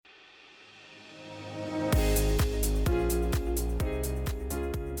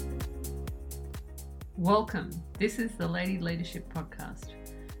Welcome. This is the Lady Leadership Podcast.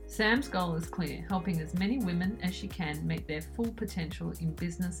 Sam's goal is clear, helping as many women as she can meet their full potential in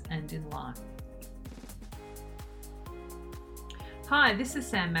business and in life. Hi, this is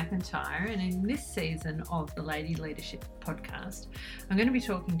Sam McIntyre, and in this season of the Lady Leadership Podcast, I'm going to be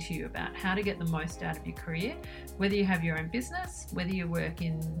talking to you about how to get the most out of your career, whether you have your own business, whether you work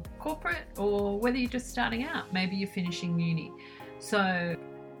in corporate, or whether you're just starting out. Maybe you're finishing uni. So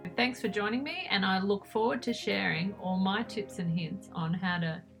thanks for joining me, and I look forward to sharing all my tips and hints on how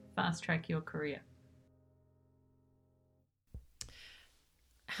to fast track your career.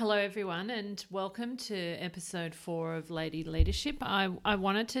 Hello everyone, and welcome to episode 4 of Lady Leadership. I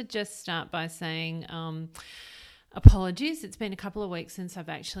wanted to just start by saying apologies. It's been a couple of weeks since I've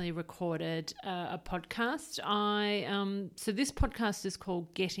actually recorded a podcast. So this podcast is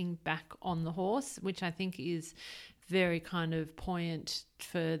called Getting Back on the Horse, which I think is very kind of poignant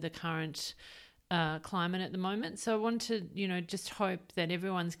for the current climate at the moment. So I want to, just hope that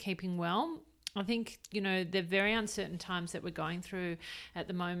everyone's keeping well. I think, they're very uncertain times that we're going through at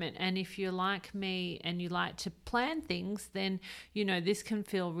the moment. And if you're like me and you like to plan things, then, this can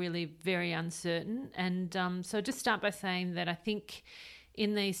feel really very uncertain. And so just start by saying that I think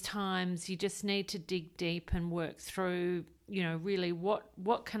in these times, you just need to dig deep and work through, really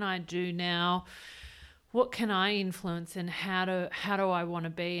what can I do now? What can I influence, and how do I want to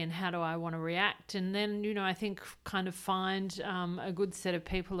be, and how do I want to react? And then, I think kind of find a good set of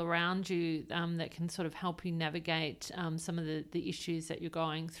people around you that can sort of help you navigate some of the issues that you're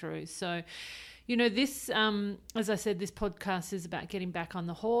going through. So, this, as I said, this podcast is about getting back on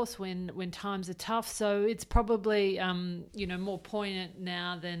the horse when times are tough. So it's probably, more poignant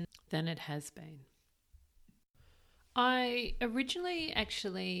now than it has been. I originally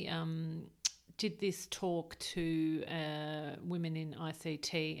actually did this talk to women in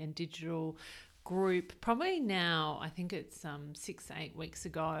ICT and digital group probably now, I think it's 6-8 weeks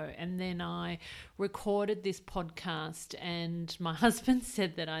ago, and then I recorded this podcast, and my husband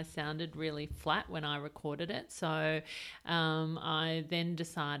said that I sounded really flat when I recorded it. So I then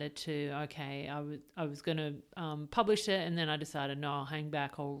decided I was going to publish it, and then I decided no, I'll hang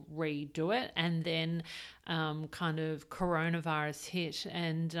back, I'll redo it. And then kind of coronavirus hit,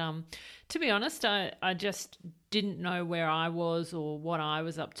 and to be honest, I just didn't know where I was or what I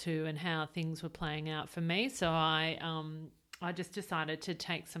was up to and how things were playing out for me. So I just decided to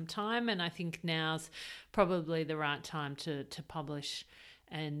take some time, and I think now's probably the right time to publish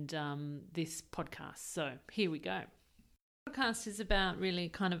and this podcast. So here we go. The podcast is about really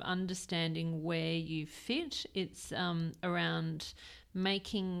kind of understanding where you fit. It's around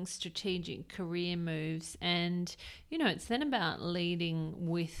making strategic career moves, and it's then about leading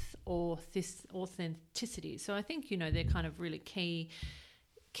with authenticity. So I think they're kind of really key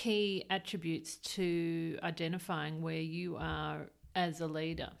attributes to identifying where you are as a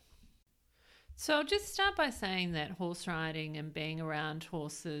leader. So I'll just start by saying that horse riding and being around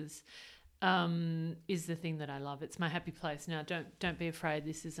horses is the thing that I love. It's my happy place. Now, don't be afraid.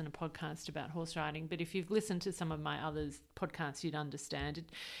 This isn't a podcast about horse riding, but if you've listened to some of my other podcasts, you'd understand it.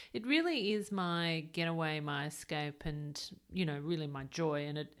 It really is my getaway, my escape, and really my joy,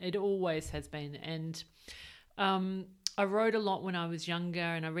 and it always has been. And I rode a lot when I was younger,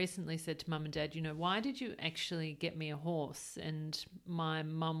 and I recently said to Mum and Dad, why did you actually get me a horse? And my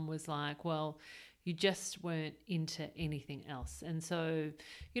mum was like, well, you just weren't into anything else. And so,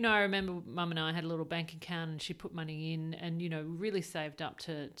 I remember Mum and I had a little bank account, and she put money in, and, really saved up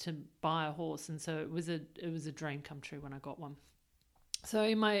to buy a horse. And so it was a dream come true when I got one. So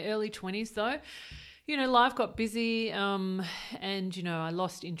in my early 20s though, life got busy, and, I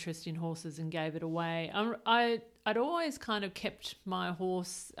lost interest in horses and gave it away. I'd always kind of kept my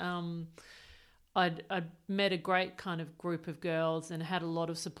horse. I'd met a great kind of group of girls and had a lot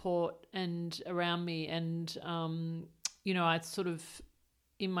of support and around me. And, I sort of,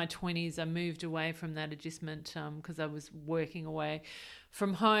 in my 20s, I moved away from that agistment because I was working away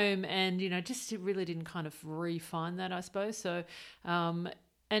from home, and, just really didn't kind of refine that, I suppose. So,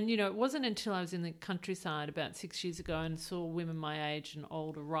 and, it wasn't until I was in the countryside about 6 years ago and saw women my age and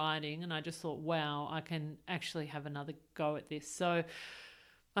older riding, and I just thought, wow, I can actually have another go at this. So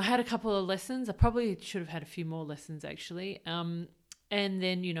I had a couple of lessons. I probably should have had a few more lessons actually. And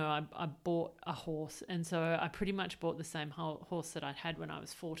then, I bought a horse. And so I pretty much bought the same horse that I'd had when I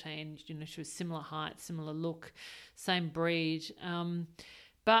was 14. She was similar height, similar look, same breed.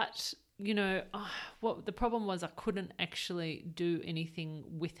 But, what the problem was, I couldn't actually do anything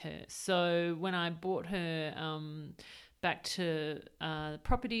with her. So when I bought her back to the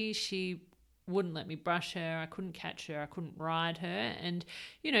property, she wouldn't let me brush her. I couldn't catch her. I couldn't ride her. And,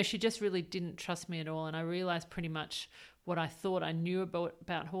 she just really didn't trust me at all. And I realized pretty much what I thought I knew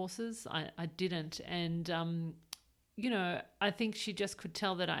about horses, I didn't. And, I think she just could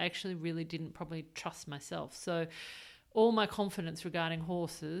tell that I actually really didn't probably trust myself. So all my confidence regarding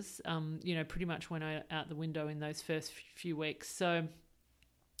horses, pretty much went out the window in those first few weeks. So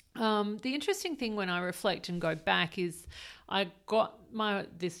the interesting thing when I reflect and go back is I got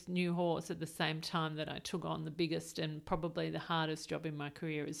this new horse at the same time that I took on the biggest and probably the hardest job in my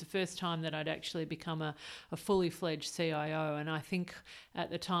career. It was the first time that I'd actually become a fully fledged CIO, and I think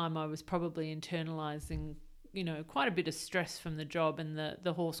at the time I was probably internalizing quite a bit of stress from the job, and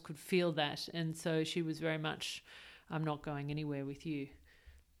the horse could feel that. And so she was very much, I'm not going anywhere with you.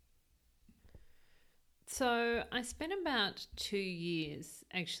 So I spent about 2 years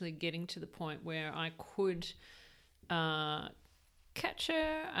actually getting to the point where I could catch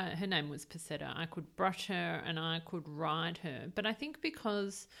her. Her name was Peseta. I could brush her and I could ride her. But I think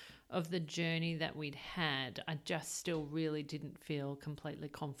because of the journey that we'd had, I just still really didn't feel completely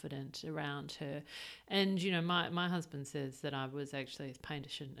confident around her. And, my husband says that I was actually as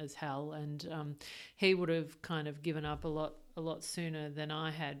patient as hell, and he would have kind of given up a lot sooner than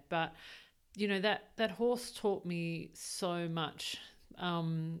I had. But, that horse taught me so much.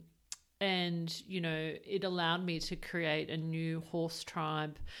 And, it allowed me to create a new horse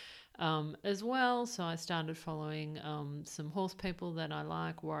tribe as well. So I started following some horse people that I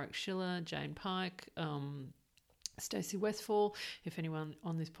like: Warwick Schiller, Jane Pike, Stacey Westfall. If anyone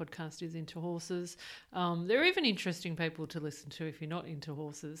on this podcast is into horses, they're even interesting people to listen to if you're not into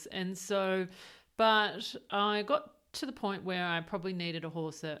horses. And so, but I got to the point where I probably needed a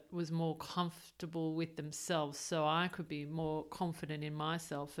horse that was more comfortable with themselves, so I could be more confident in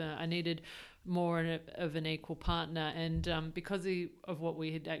myself. I needed more of an equal partner, and because of what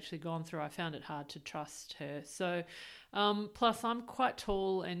we had actually gone through, I found it hard to trust her. So plus I'm quite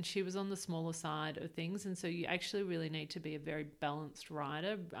tall and she was on the smaller side of things, and so you actually really need to be a very balanced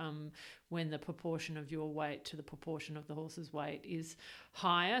rider when the proportion of your weight to the proportion of the horse's weight is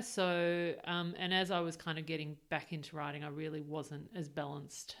higher. So and as I was kind of getting back into riding, I really wasn't as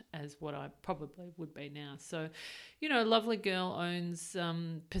balanced as what I probably would be now. So a lovely girl owns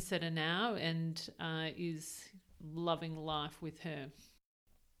Peseta now and is loving life with her.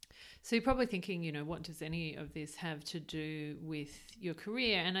 So you're probably thinking, what does any of this have to do with your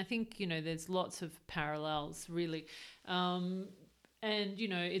career? And I think, there's lots of parallels, really. And,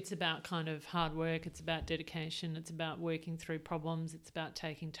 it's about kind of hard work. It's about dedication. It's about working through problems. It's about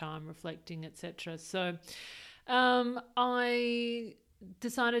taking time, reflecting, etc. So I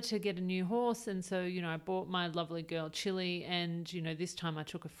decided to get a new horse, and so I bought my lovely girl Chili, and this time I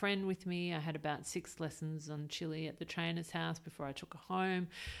took a friend with me. I had about 6 lessons on Chili at the trainer's house before I took her home.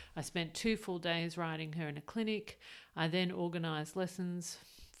 I spent 2 full days riding her in a clinic. I then organised lessons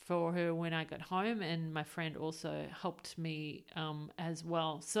for her when I got home, and my friend also helped me as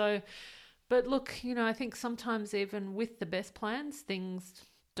well. So but look, I think sometimes even with the best plans, things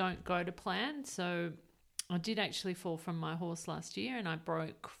don't go to plan. So I did actually fall from my horse last year, and I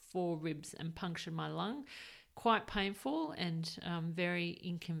broke 4 ribs and punctured my lung. Quite painful and very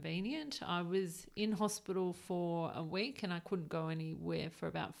inconvenient. I was in hospital for a week and I couldn't go anywhere for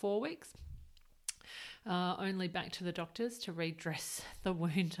about 4 weeks. Only back to the doctors to redress the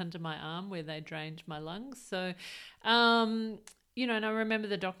wound under my arm where they drained my lungs. So, and I remember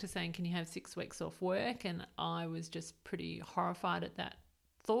the doctor saying, "Can you have 6 weeks off work?" And I was just pretty horrified at that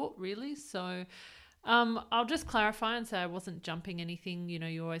thought, really. So I'll just clarify and say I wasn't jumping anything.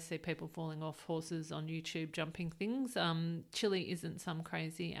 You always see people falling off horses on YouTube jumping things. Chili isn't some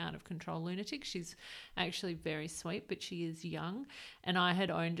crazy out of control lunatic. She's actually very sweet, but she is young. And I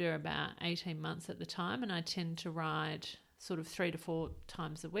had owned her about 18 months at the time, and I tend to ride sort of 3 to 4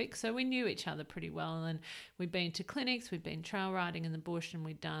 times a week. So we knew each other pretty well, and we'd been to clinics, we'd been trail riding in the bush, and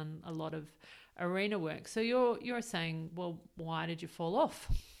we'd done a lot of arena work. So you're saying, well, why did you fall off?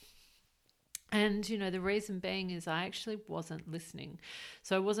 And, the reason being is I actually wasn't listening.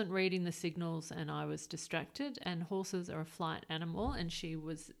 So I wasn't reading the signals and I was distracted, and horses are a flight animal, and she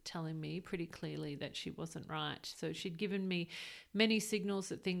was telling me pretty clearly that she wasn't right. So she'd given me many signals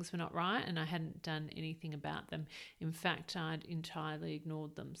that things were not right, and I hadn't done anything about them. In fact, I'd entirely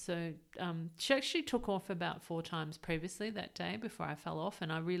ignored them. So she actually took off about 4 times previously that day before I fell off,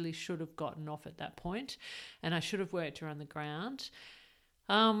 and I really should have gotten off at that point, and I should have worked her on the ground.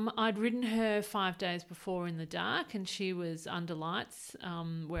 I'd ridden her 5 days before in the dark, and she was under lights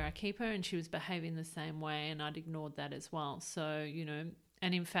where I keep her, and she was behaving the same way, and I'd ignored that as well. So,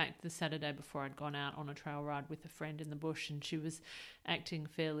 And in fact, the Saturday before, I'd gone out on a trail ride with a friend in the bush, and she was acting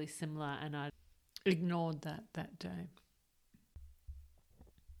fairly similar, and I ignored that day.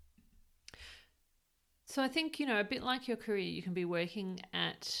 So I think, a bit like your career, you can be working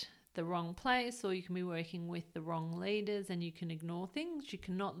at the wrong place, or you can be working with the wrong leaders and you can ignore things. You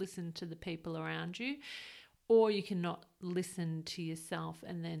cannot listen to the people around you, or you cannot listen to yourself,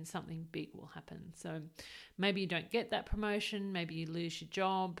 and then something big will happen. So maybe you don't get that promotion, maybe you lose your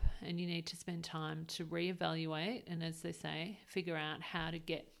job, and you need to spend time to reevaluate and, as they say, figure out how to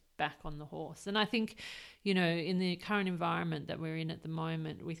get back on the horse. And I think, in the current environment that we're in at the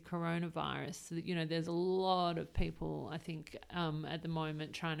moment with coronavirus, there's a lot of people, I think, at the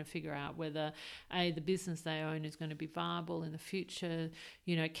moment trying to figure out whether the business they own is going to be viable in the future.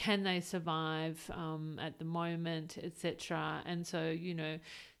 Can they survive at the moment, etc. And so,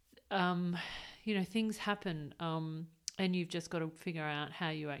 things happen, and you've just got to figure out how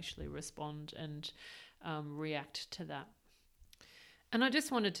you actually respond and react to that. And I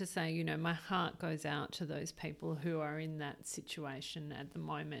just wanted to say, my heart goes out to those people who are in that situation at the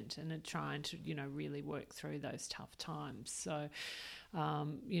moment and are trying to, really work through those tough times. So,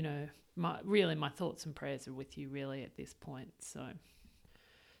 my thoughts and prayers are with you really at this point.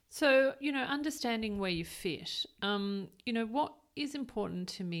 So, understanding where you fit, what is important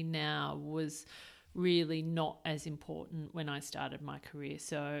to me now was really not as important when I started my career.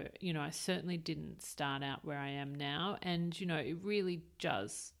 So, I certainly didn't start out where I am now, and, it really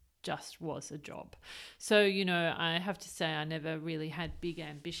just was a job. So, I have to say I never really had big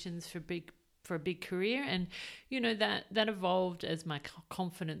ambitions for a big career, and that evolved as my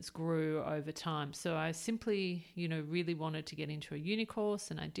confidence grew over time. So I simply really wanted to get into a uni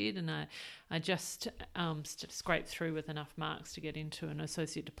course, and I did, and I just scraped through with enough marks to get into an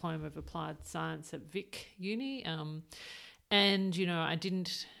associate diploma of applied science at Vic Uni, and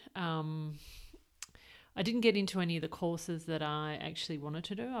I didn't get into any of the courses that I actually wanted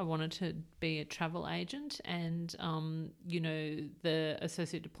to do. I wanted to be a travel agent, and, the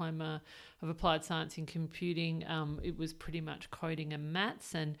Associate Diploma of Applied Science in Computing, it was pretty much coding and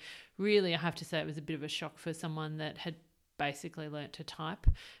maths. And really, I have to say, it was a bit of a shock for someone that had basically learnt to type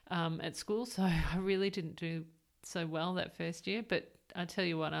at school. So I really didn't do so well that first year. But I tell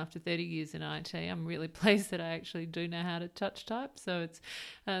you what, after 30 years in IT, I'm really pleased that I actually do know how to touch type. So it's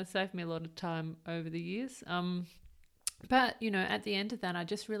saved me a lot of time over the years. But, at the end of that, I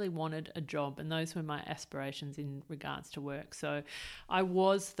just really wanted a job, and those were my aspirations in regards to work. So I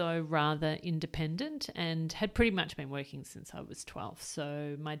was, though, rather independent and had pretty much been working since I was 12.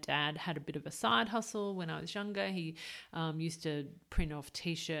 So my dad had a bit of a side hustle when I was younger. He used to print off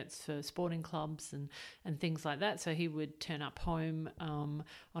T-shirts for sporting clubs and things like that. So he would turn up home on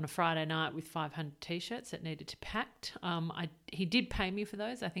a Friday night with 500 T-shirts that needed to be packed. He did pay me for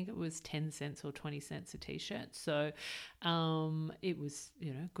those. I think it was 10 cents or 20 cents a T-shirt. So it was,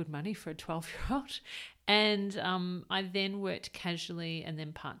 good money for a 12-year-old. And I then worked casually and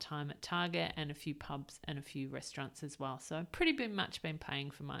then part-time at Target and a few pubs and a few restaurants as well. So I've pretty much been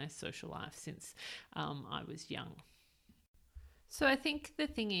paying for my social life since I was young. So I think the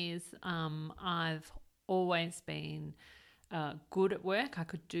thing is, I've always been good at work. I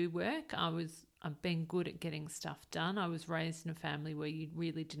could do work. I've been good at getting stuff done. I was raised in a family where you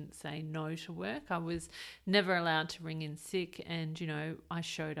really didn't say no to work. I was never allowed to ring in sick, and, I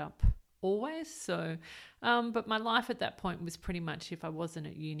showed up always. So, but my life at that point was pretty much, if I wasn't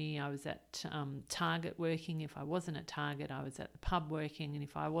at uni, I was at Target working. If I wasn't at Target, I was at the pub working. And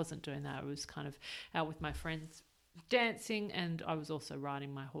if I wasn't doing that, I was kind of out with my friends dancing, and I was also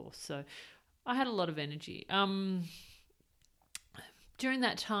riding my horse. So I had a lot of energy. During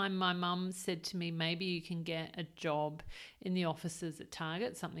that time, my mum said to me, maybe you can get a job in the offices at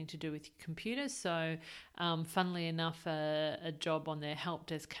Target, something to do with computers. So funnily enough, a job on their help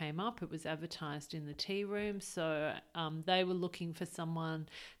desk came up. It was advertised in the tea room. So they were looking for someone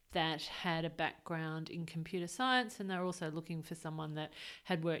that had a background in computer science, and they're also looking for someone that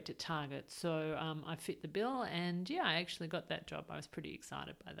had worked at Target. So I fit the bill, and I actually got that job. I was pretty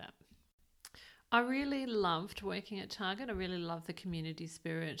excited by that. I really loved working at Target. I really loved the community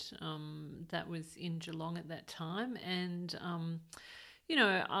spirit that was in Geelong at that time. And,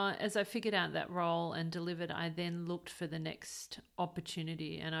 as I figured out that role and delivered, I then looked for the next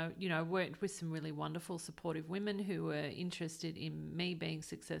opportunity. And I worked with some really wonderful, supportive women who were interested in me being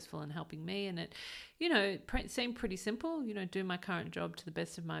successful and helping me. And it, seemed pretty simple, do my current job to the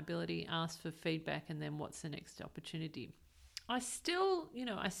best of my ability, ask for feedback, and then what's the next opportunity. I still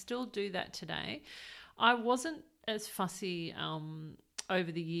do that today. I wasn't as fussy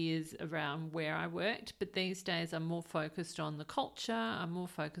over the years around where I worked, but these days I'm more focused on the culture, I'm more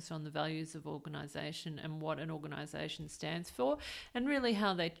focused on the values of organisation and what an organisation stands for, and really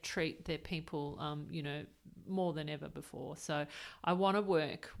how they treat their people, more than ever before. So I want to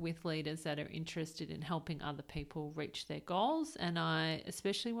work with leaders that are interested in helping other people reach their goals, and I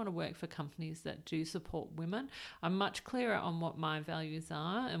especially want to work for companies that do support women. I'm much clearer on what my values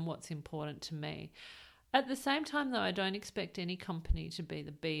are and what's important to me. At the same time, though, I don't expect any company to be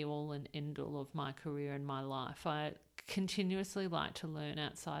the be-all and end-all of my career and my life. I continuously like to learn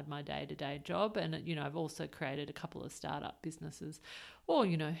outside my day-to-day job, and I've also created a couple of startup businesses, or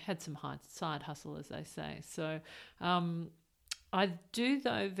had some side hustle, as they say. So I do,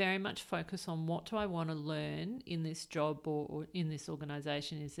 though, very much focus on what do I want to learn in this job or in this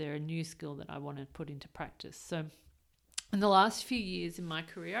organisation. Is there a new skill that I want to put into practice? So in the last few years in my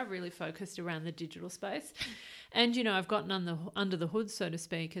career, I've really focused around the digital space. And, I've gotten under the hood, so to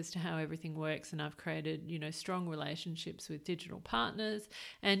speak, as to how everything works. And I've created, strong relationships with digital partners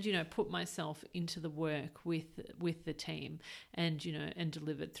and, put myself into the work with the team and, and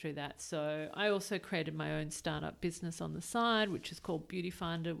delivered through that. So I also created my own startup business on the side, which is called Beauty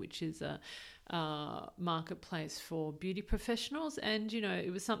Finder, which is a marketplace for beauty professionals. And,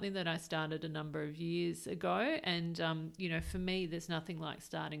 it was something that I started a number of years ago. And, for me, there's nothing like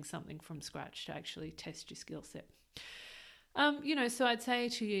starting something from scratch to actually test your skill set. So I'd say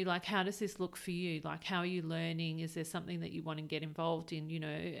to you, like, how does this look for you? Like, how are you learning? Is there something that you want to get involved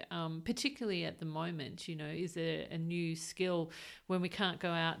in, particularly at the moment, is there a new skill when we can't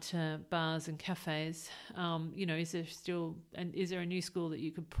go out to bars and cafes? Is there a new skill that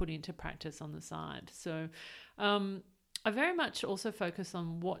you could put into practice on the side? So, I very much also focus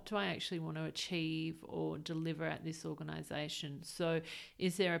on what do I actually want to achieve or deliver at this organisation. So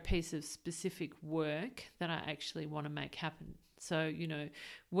is there a piece of specific work that I actually want to make happen? So,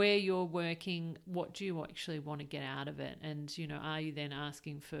 where you're working, what do you actually want to get out of it? And, are you then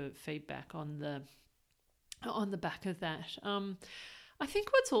asking for feedback on the back of that? I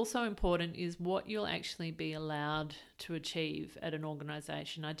think what's also important is what you'll actually be allowed to achieve at an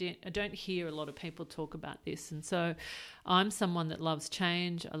organisation. I don't hear a lot of people talk about this. And so I'm someone that loves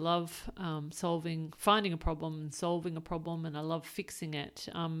change. I love finding a problem and solving a problem, and I love fixing it.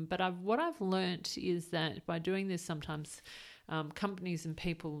 But what I've learnt is that by doing this, sometimes companies and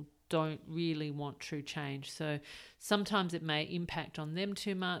people don't really want true change. So sometimes it may impact on them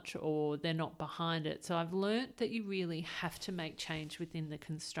too much, or they're not behind it. So I've learnt that you really have to make change within the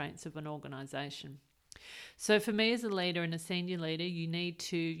constraints of an organisation. So for me as a leader and a senior leader, you need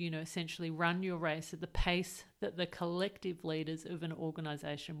to, essentially run your race at the pace that the collective leaders of an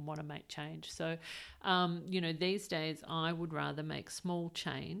organisation want to make change. So, these days I would rather make small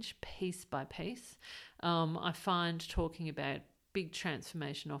change piece by piece. I find talking about big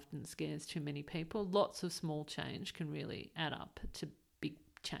transformation often scares too many people. Lots of small change can really add up to big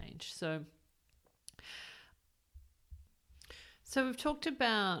change. So we've talked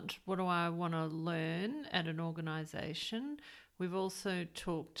about what do I want to learn at an organisation. We've also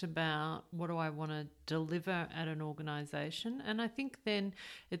talked about what do I want to deliver at an organisation. And I think then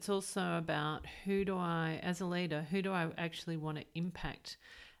it's also about as a leader, who do I actually want to impact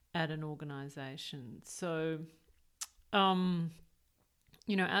at an organisation? So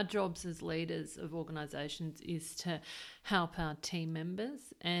our jobs as leaders of organisations is to help our team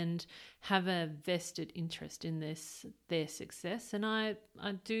members and have a vested interest in their success. And I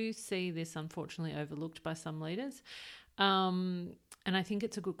do see this unfortunately overlooked by some leaders. And I think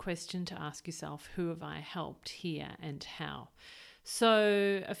it's a good question to ask yourself, who have I helped here and how?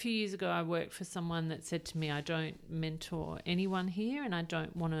 So a few years ago, I worked for someone that said to me, I don't mentor anyone here and I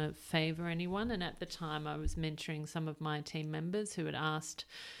don't want to favour anyone. And at the time, I was mentoring some of my team members who had asked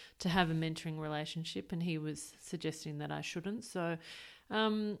to have a mentoring relationship, and he was suggesting that I shouldn't. So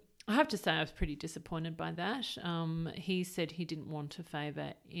I have to say I was pretty disappointed by that. He said he didn't want to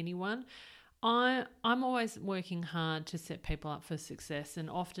favour anyone. I'm always working hard to set people up for success, and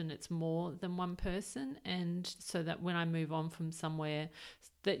often it's more than one person, and so that when I move on from somewhere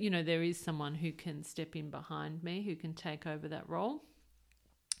that there is someone who can step in behind me, who can take over that role.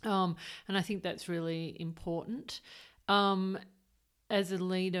 And I think that's really important. As a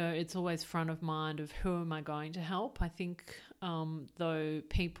leader, it's always front of mind of who am I going to help. I think though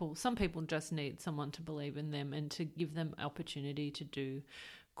some people just need someone to believe in them and to give them opportunity to do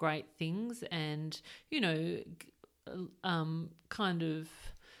great things, and kind of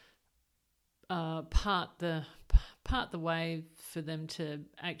part the way for them to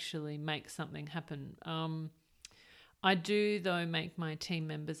actually make something happen. I do, though, make my team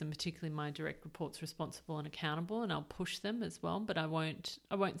members and particularly my direct reports responsible and accountable, and I'll push them as well, but I won't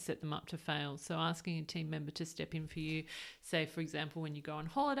set them up to fail. So asking a team member to step in for you, say, for example, when you go on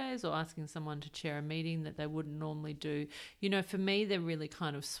holidays, or asking someone to chair a meeting that they wouldn't normally do, for me, they're really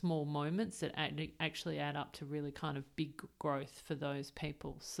kind of small moments that actually add up to really kind of big growth for those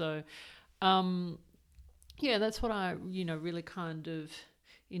people. So, that's what I, really kind of,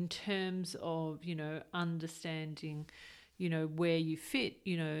 in terms of, understanding, where you fit,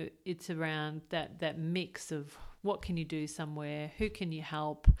 it's around that mix of what can you do somewhere, who can you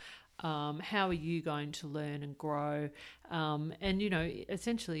help, how are you going to learn and grow, and,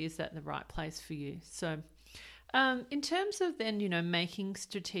 essentially, is that the right place for you? So in terms of then, making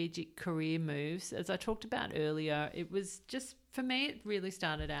strategic career moves, as I talked about earlier, it was just, for me, it really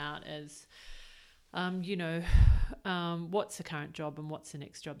started out as, what's the current job and what's the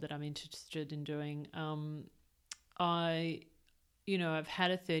next job that I'm interested in doing. I've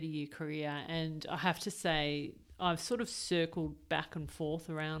had a 30-year career, and I have to say I've sort of circled back and forth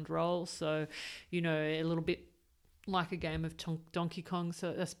around roles. So, a little bit like a game of Donkey Kong.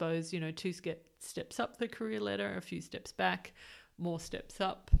 So I suppose, 2 steps up the career ladder, a few steps back, more steps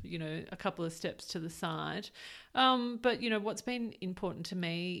up, a couple of steps to the side. But, what's been important to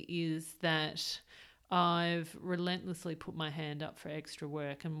me is that I've relentlessly put my hand up for extra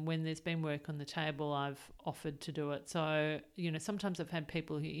work, and when there's been work on the table, I've offered to do it. So, sometimes I've had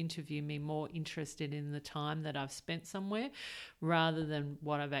people who interview me more interested in the time that I've spent somewhere rather than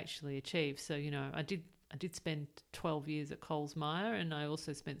what I've actually achieved. So, I did spend 12 years at Coles Myer, and I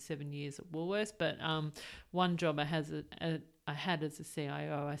also spent 7 years at Woolworths. But one job I had as a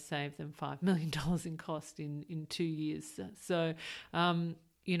CIO, I saved them $5 million in cost in 2 years. So,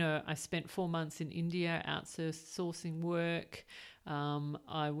 I spent 4 months in India outsourcing work.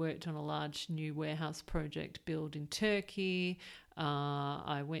 I worked on a large new warehouse project build in Turkey.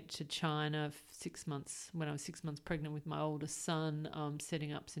 I went to China 6 months when I was 6 months pregnant with my oldest son,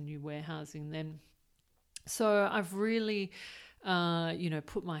 setting up some new warehousing then. So I've really,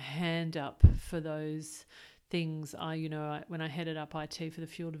 put my hand up for those things. When I headed up IT for the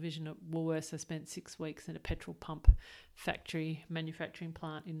fuel division at Woolworths, I spent 6 weeks in a petrol pump factory manufacturing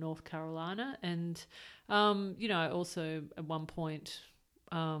plant in North Carolina. And, I also at one point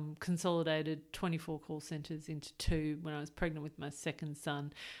consolidated 24 call centres into 2 when I was pregnant with my second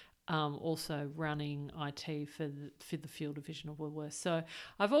son, also running IT for the fuel division of Woolworths. So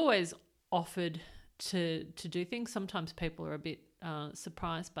I've always offered to do things. Sometimes people are a bit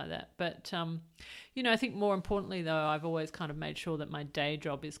surprised by that. But, I think more importantly, though, I've always kind of made sure that my day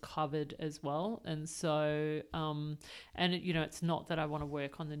job is covered as well. And so, it's not that I want to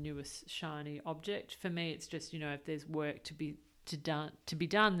work on the newest shiny object. For me, it's just, if there's work to be done,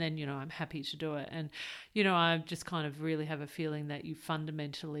 then, I'm happy to do it. And, I just kind of really have a feeling that you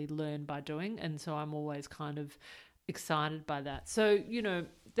fundamentally learn by doing. And so I'm always kind of excited by that. So,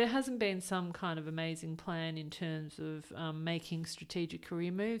 there hasn't been some kind of amazing plan in terms of making strategic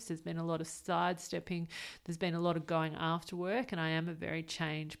career moves. There's been a lot of sidestepping. There's been a lot of going after work, and I am a very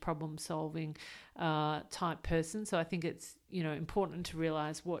change, problem-solving type person. So I think it's, important to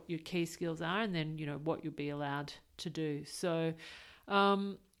realise what your key skills are and then, what you'll be allowed to do. So,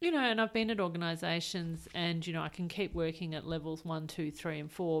 and I've been at organisations and, I can keep working at levels 1, 2, 3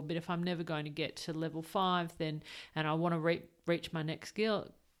 and 4. But if I'm never going to get to level 5 and I want to reach my next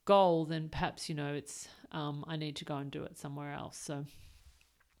goal, then perhaps, it's I need to go and do it somewhere else.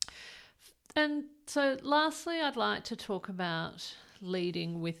 So lastly, I'd like to talk about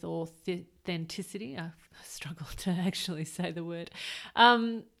leading with authenticity. I struggle to actually say the word.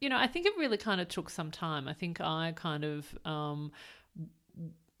 I think it really kind of took some time. I think I kind of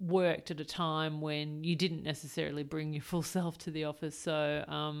worked at a time when you didn't necessarily bring your full self to the office. So,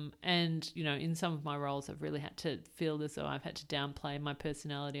 in some of my roles, I've really had to feel as though I've had to downplay my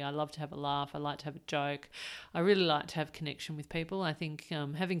personality. I love to have a laugh. I like to have a joke. I really like to have connection with people. I think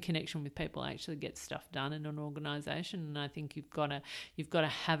having connection with people actually gets stuff done in an organisation. And I think you've got to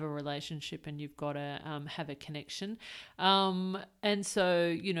have a relationship and you've got to have a connection. And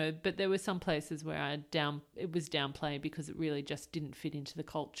so, but there were some places where it was downplayed because it really just didn't fit into the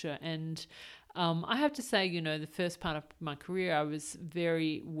culture. And I have to say, the first part of my career, I was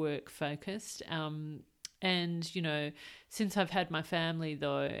very work focused. And, since I've had my family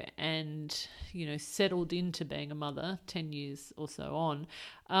though, and, settled into being a mother 10 years or so on,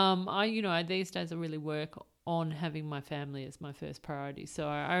 these days I really work on having my family as my first priority. So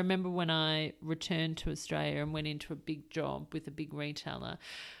I remember when I returned to Australia and went into a big job with a big retailer,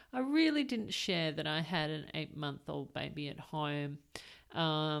 I really didn't share that I had an 8-month-old baby at home.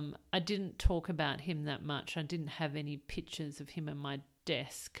 I didn't talk about him that much. I didn't have any pictures of him on my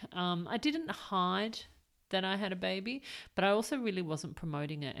desk. I didn't hide that I had a baby, but I also really wasn't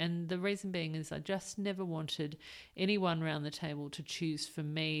promoting it. And the reason being is I just never wanted anyone around the table to choose for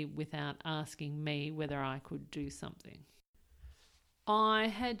me without asking me whether I could do something. I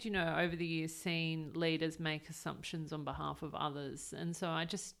had, over the years seen leaders make assumptions on behalf of others. And so I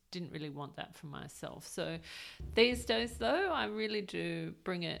just didn't really want that for myself. So these days, though, I really do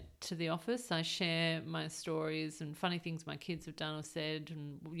bring it to the office. I share my stories and funny things my kids have done or said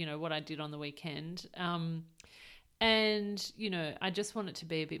and, what I did on the weekend. And, I just want it to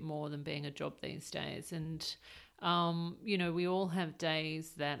be a bit more than being a job these days. And we all have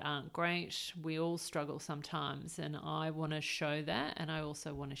days that aren't great. We all struggle sometimes, and I want to show that, and I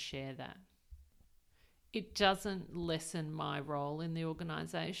also want to share that. It doesn't lessen my role in the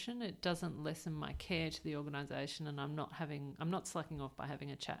organisation. It doesn't lessen my care to the organisation, and I'm not slacking off by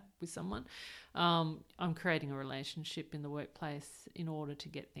having a chat with someone. I'm creating a relationship in the workplace in order to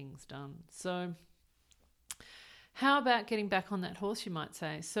get things done. So how about getting back on that horse, you might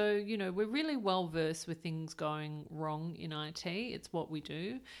say? So, we're really well versed with things going wrong in IT. It's what we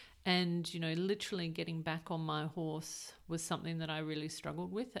do. And, literally getting back on my horse was something that I really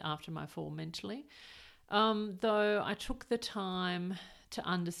struggled with after my fall mentally. Though I took the time to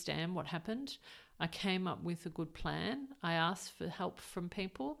understand what happened, I came up with a good plan. I asked for help from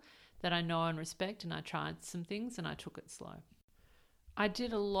people that I know and respect, and I tried some things and I took it slow. I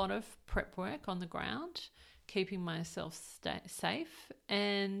did a lot of prep work on the ground, keeping myself safe.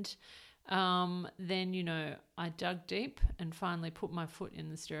 And then, I dug deep and finally put my foot in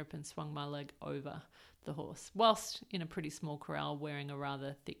the stirrup and swung my leg over the horse, whilst in a pretty small corral wearing a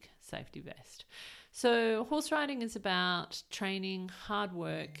rather thick safety vest. So horse riding is about training, hard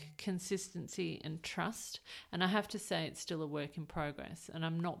work, consistency and trust. And I have to say it's still a work in progress, and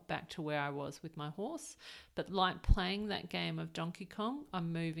I'm not back to where I was with my horse. But like playing that game of Donkey Kong,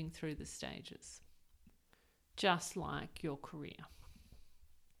 I'm moving through the stages, just like your career.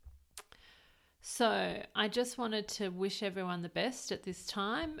 So I just wanted to wish everyone the best at this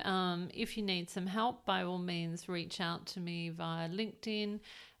time. If you need some help, by all means, reach out to me via LinkedIn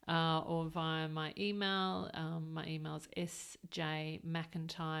or via my email. My email is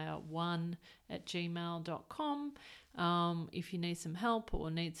sjmcintyre1@gmail.com. If you need some help or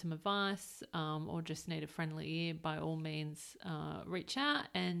need some advice or just need a friendly ear, by all means, reach out.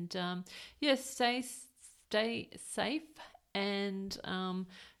 And stay safe. And,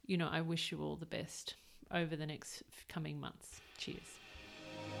 I wish you all the best over the next coming months. Cheers.